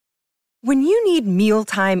When you need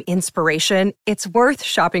mealtime inspiration, it's worth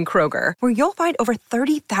shopping Kroger, where you'll find over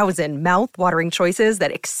 30,000 mouth-watering choices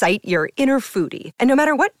that excite your inner foodie. And no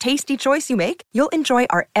matter what tasty choice you make, you'll enjoy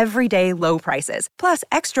our everyday low prices, plus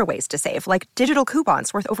extra ways to save, like digital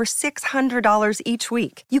coupons worth over $600 each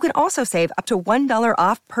week. You can also save up to $1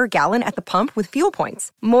 off per gallon at the pump with fuel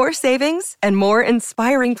points. More savings and more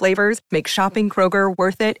inspiring flavors make shopping Kroger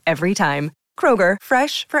worth it every time. Kroger,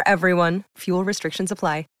 fresh for everyone. Fuel restrictions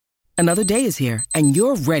apply. Another day is here, and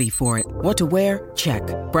you're ready for it. What to wear? Check.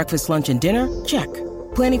 Breakfast, lunch, and dinner? Check.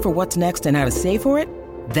 Planning for what's next and how to save for it?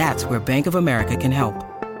 That's where Bank of America can help.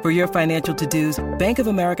 For your financial to-dos, Bank of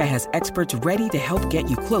America has experts ready to help get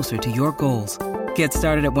you closer to your goals. Get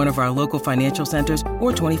started at one of our local financial centers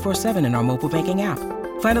or 24/7 in our mobile banking app.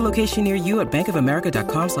 Find a location near you at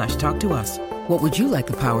bankofamerica.com/talktous. What would you like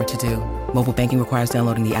the power to do? Mobile banking requires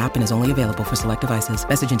downloading the app and is only available for select devices.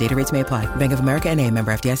 Message and data rates may apply. Bank of America N.A.,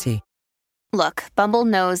 member FDIC. Look, Bumble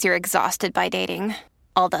knows you're exhausted by dating.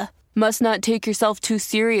 All the, must not take yourself too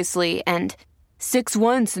seriously, and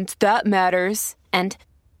 6'1" since that matters. And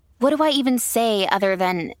what do I even say other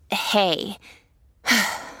than, hey?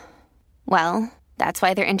 Well, that's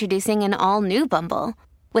why they're introducing an all-new Bumble,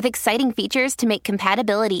 with exciting features to make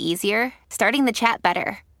compatibility easier, starting the chat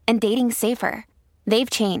better, and dating safer. They've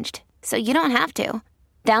changed, so you don't have to.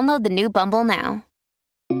 Download the new Bumble now.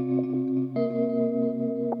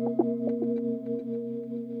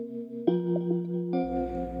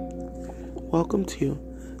 Welcome to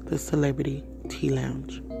the Celebrity Tea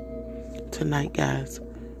Lounge. Tonight, guys,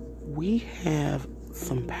 we have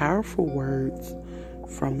some powerful words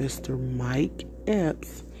from Mr. Mike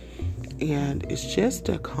Epps, and it's just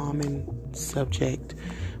a common subject,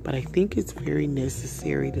 but I think it's very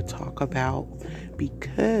necessary to talk about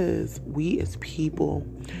because we as people,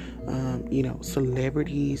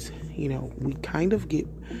 celebrities, we kind of get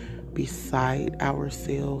beside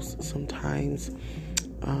ourselves sometimes,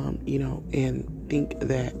 and think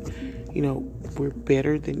that, we're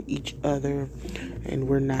better than each other and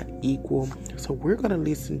we're not equal. So we're going to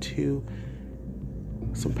listen to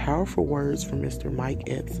some powerful words from Mr. Mike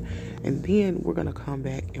Epps, and then we're going to come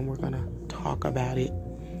back and we're going to talk about it.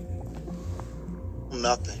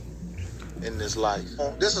 Nothing in this life.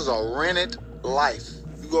 This is a rented life.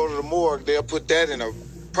 You go to the morgue, they'll put that in a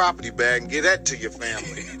property bag and give that to your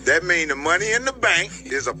family. That means the money in the bank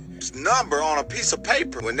is a number on a piece of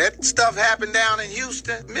paper. When that stuff happened down in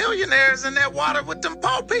Houston, millionaires in that water with them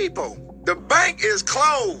poor people. The bank is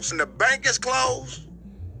closed. And the bank is closed,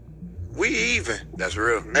 we even. That's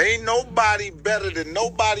real. Ain't nobody better than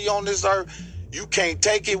nobody on this earth. You can't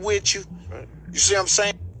take it with you. Right. You see what I'm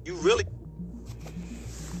saying? You really...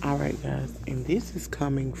 All right, guys, and this is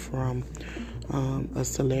coming from a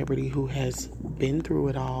celebrity who has been through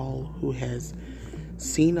it all, who has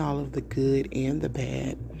seen all of the good and the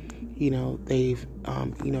bad. They've,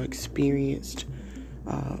 experienced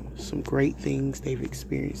some great things. They've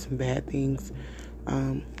experienced some bad things.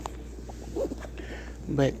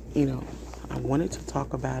 But, I wanted to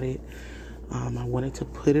talk about it. I wanted to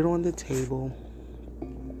put it on the table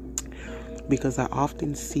because I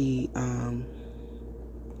often see,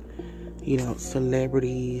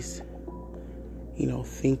 celebrities,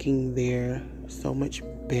 thinking they're so much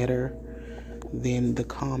better than the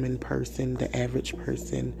common person, the average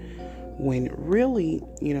person, when really,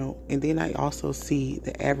 and then I also see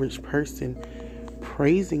the average person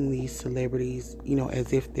praising these celebrities,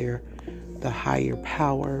 as if they're the higher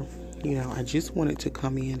power. I just wanted to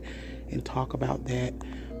come in and talk about that.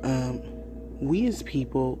 We as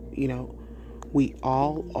people, we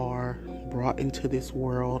all are brought into this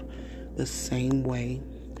world the same way.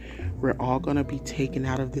 We're all going to be taken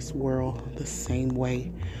out of this world the same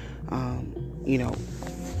way.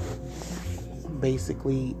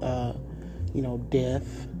 Basically,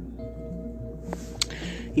 death.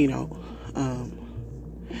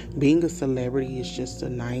 Being a celebrity is just a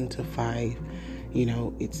 9 to 5.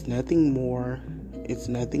 It's nothing more. It's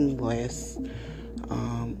nothing less.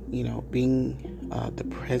 Being the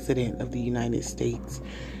president of the United States,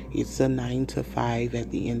 it's a 9 to 5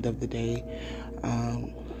 at the end of the day.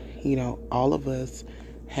 All of us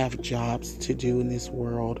have jobs to do in this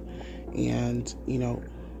world. And,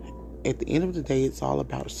 at the end of the day, it's all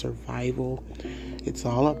about survival. It's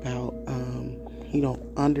all about,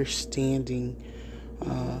 understanding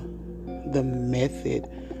the method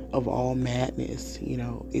of all madness.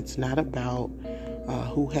 It's not about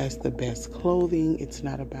who has the best clothing. It's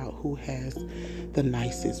not about who has the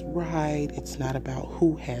nicest ride. It's not about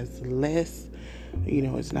who has less.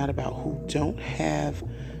 It's not about who don't have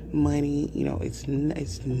money. It's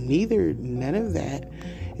none of that.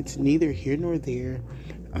 It's neither here nor there.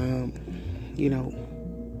 You know,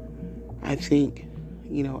 I think,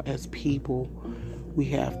 you know, as people, we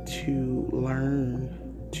have to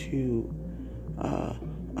learn to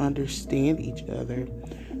understand each other.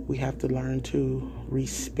 We have to learn to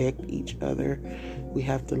respect each other. We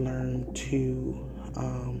have to learn to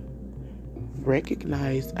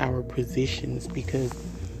recognize our positions, because,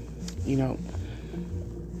 you know,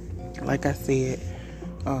 like I said,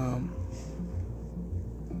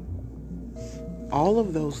 all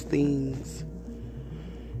of those things,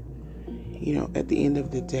 you know, at the end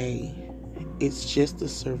of the day, it's just a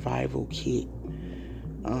survival kit.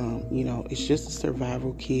 You know, it's just a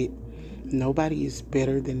survival kit. Nobody is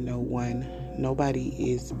better than no one. Nobody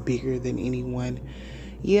is bigger than anyone.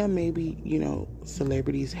 Yeah, maybe, you know,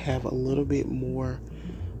 celebrities have a little bit more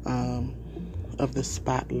of the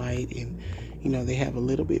spotlight, and, you know, they have a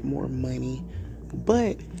little bit more money,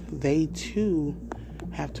 but they too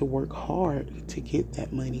have to work hard to get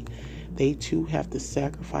that money. They too have to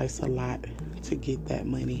sacrifice a lot to get that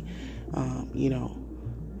money. You know,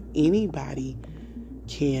 anybody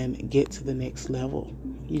can get to the next level.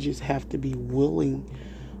 You just have to be willing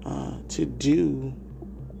to do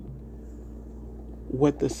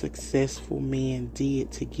what the successful man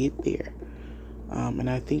did to get there. And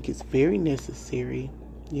I think it's very necessary,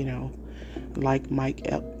 you know, like Mike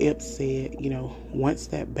Epps said, you know, once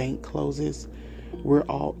that bank closes, we're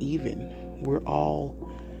all even. We're all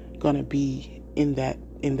going to be in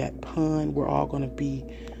that pond. We're all going to be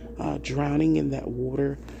drowning in that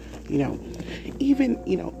water. You know, even,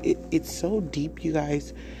 you know, it's so deep, you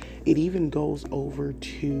guys. It even goes over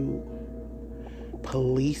to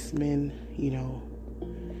policemen, you know.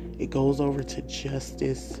 It goes over to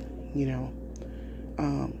justice, you know.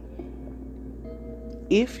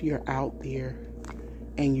 If you're out there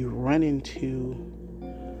and you run into,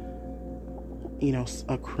 you know,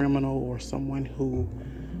 a criminal or someone who,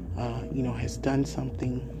 you know, has done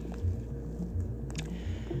something,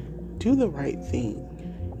 do the right thing,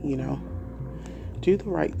 you know. Do the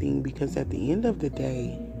right thing, because at the end of the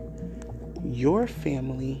day, your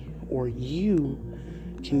family or you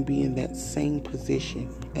can be in that same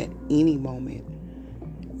position at any moment,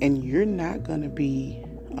 and you're not going to be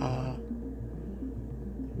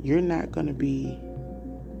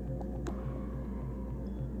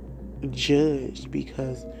judged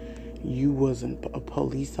because you wasn't a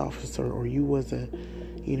police officer or you was a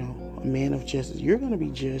man of justice. You're going to be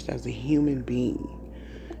judged as a human being.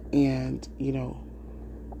 And, you know,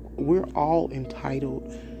 we're all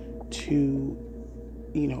entitled to,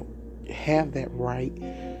 you know, have that right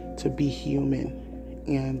to be human.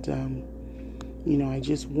 And, you know, I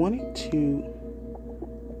just wanted to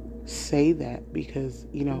say that because,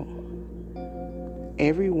 you know,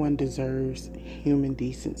 everyone deserves human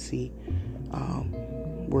decency.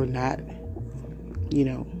 We're not, you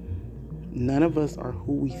know, none of us are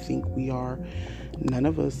who we think we are. None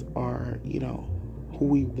of us are, you know, who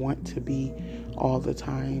we want to be all the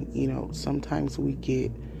time. You know, sometimes we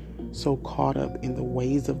get so caught up in the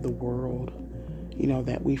ways of the world, you know,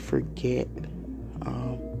 that we forget,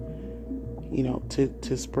 you know,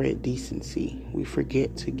 to spread decency. We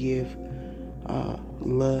forget to give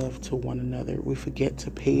love to one another. We forget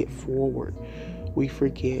to pay it forward. We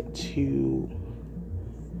forget to,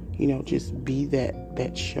 you know, just be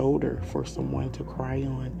that shoulder for someone to cry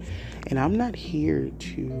on. And I'm not here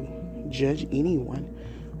to judge anyone.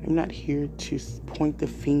 I'm not here to point the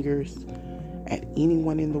fingers at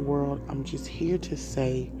anyone in the world. I'm just here to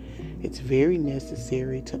say it's very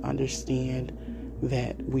necessary to understand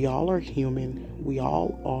that we all are human. We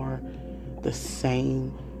all are the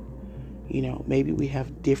same. You know, maybe we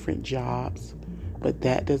have different jobs, but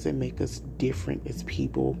that doesn't make us different as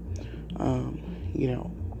people. You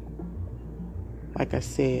know, like I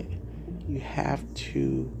said, you have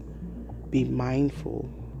to be mindful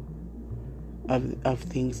of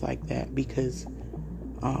things like that, because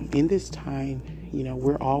in this time, you know,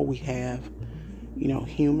 we're all we have. You know,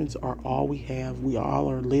 humans are all we have. We all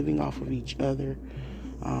are living off of each other.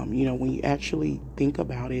 You know, when you actually think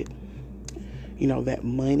about it, you know, that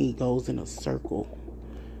money goes in a circle.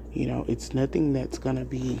 You know, it's nothing that's going to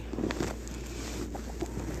be,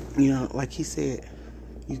 you know, like he said,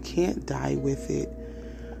 you can't die with it.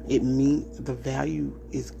 It means the value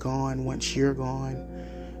is gone once you're gone.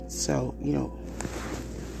 So, you know,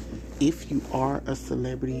 if you are a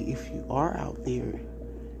celebrity, if you are out there,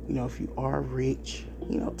 you know, if you are rich,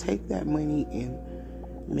 you know, take that money and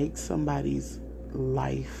make somebody's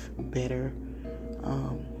life better.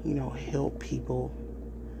 You know, help people.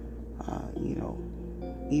 You know,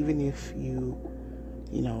 even if you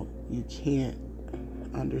know, you can't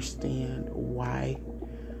understand why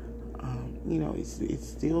it's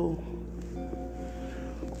still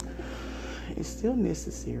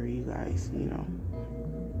necessary, you guys,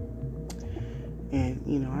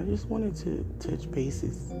 And, I just wanted to touch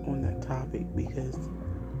bases on that topic because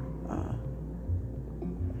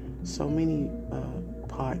so many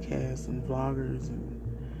podcasts and vloggers, and,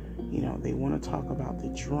 they want to talk about the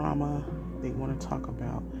drama. They want to talk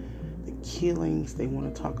about the killings. They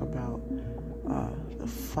want to talk about the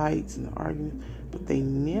fights and the arguments. But they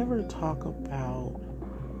never talk about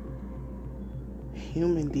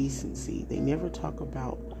human decency. They never talk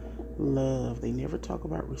about love. They never talk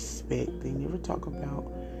about respect. They never talk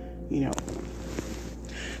about,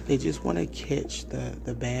 they just want to catch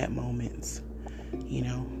the bad moments,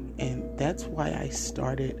 and that's why I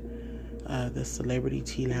started the Celebrity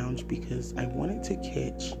Tea Lounge, because I wanted to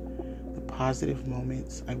catch the positive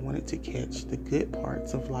moments. I wanted to catch the good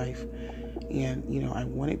parts of life, and, I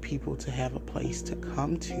wanted people to have a place to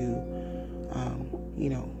come to,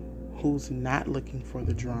 who's not looking for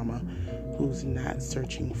the drama, who's not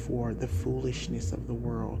searching for the foolishness of the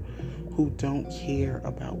world, who don't care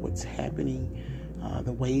about what's happening,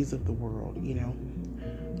 the ways of the world,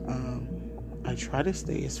 I try to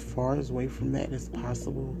stay as far away from that as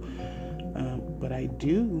possible, but I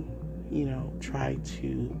do, try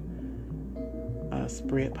to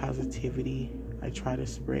spread positivity. I try to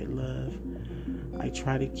spread love. I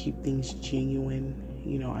try to keep things genuine.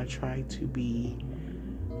 I try to be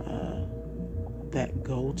that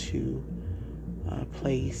go-to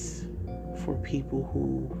place for people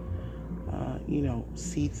who,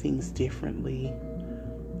 see things differently.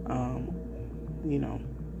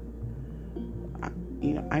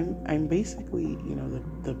 I'm basically,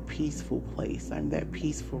 the peaceful place. I'm that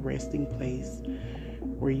peaceful resting place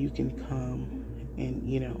where you can come and,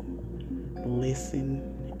 listen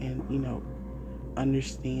and,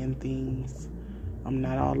 understand things. I'm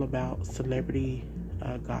not all about celebrity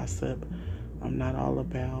gossip. I'm not all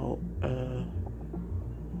about,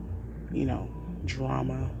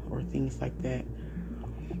 drama or things like that.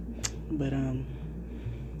 But,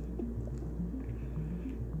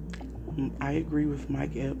 I agree with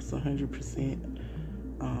Mike Epps 100%.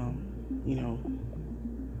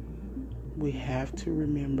 We have to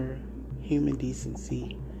remember human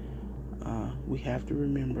decency. We have to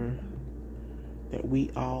remember that we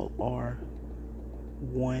all are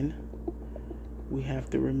one. We have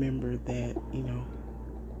to remember that,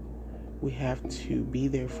 we have to be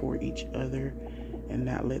there for each other and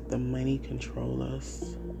not let the money control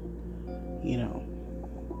us,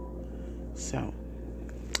 So,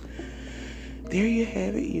 there you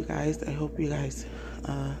have it, you guys. I hope you guys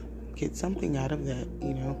get something out of that,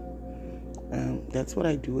 That's what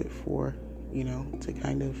I do it for, to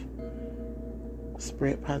kind of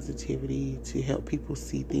spread positivity, to help people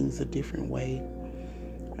see things a different way.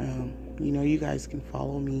 You guys can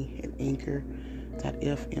follow me at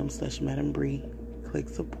anchor.fm/Madam Bree. Click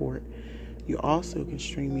support. You also can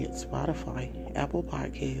stream me at Spotify, Apple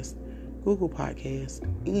Podcasts, Google Podcasts,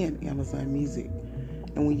 and Amazon Music.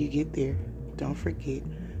 And when you get there, don't forget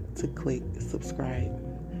to click subscribe.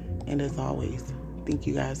 And as always, thank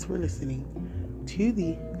you guys for listening to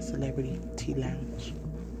the Celebrity Tea Lounge.